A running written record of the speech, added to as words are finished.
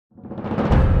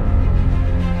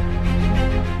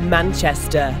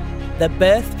Manchester, the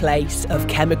birthplace of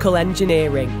chemical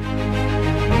engineering.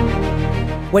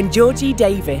 When George E.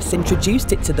 Davis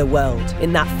introduced it to the world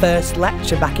in that first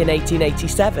lecture back in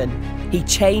 1887, he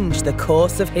changed the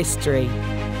course of history.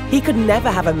 He could never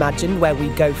have imagined where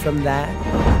we'd go from there,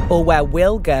 or where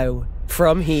we'll go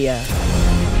from here.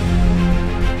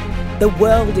 The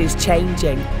world is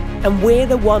changing, and we're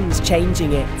the ones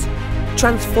changing it,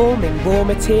 transforming raw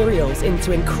materials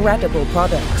into incredible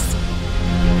products.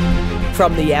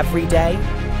 From the everyday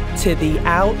to the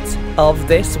out of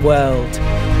this world.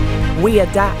 We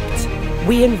adapt,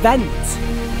 we invent,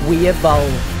 we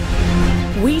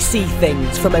evolve. We see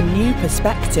things from a new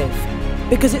perspective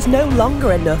because it's no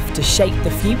longer enough to shape the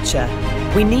future.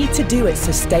 We need to do it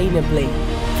sustainably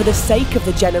for the sake of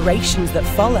the generations that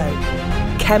follow.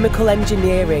 Chemical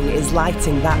engineering is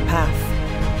lighting that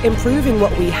path, improving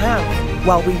what we have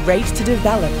while we race to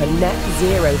develop a net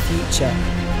zero future.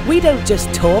 We don't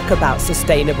just talk about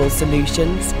sustainable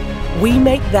solutions, we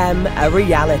make them a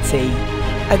reality.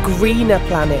 A greener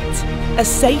planet, a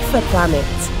safer planet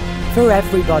for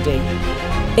everybody.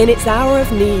 In its hour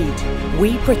of need,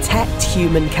 we protect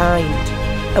humankind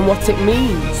and what it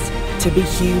means to be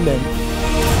human.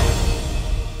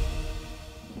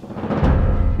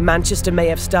 Manchester may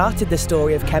have started the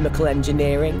story of chemical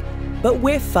engineering, but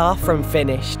we're far from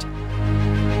finished.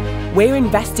 We're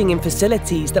investing in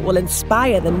facilities that will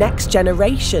inspire the next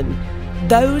generation,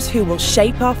 those who will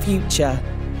shape our future.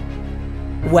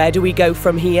 Where do we go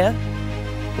from here?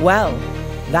 Well,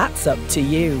 that's up to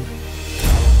you.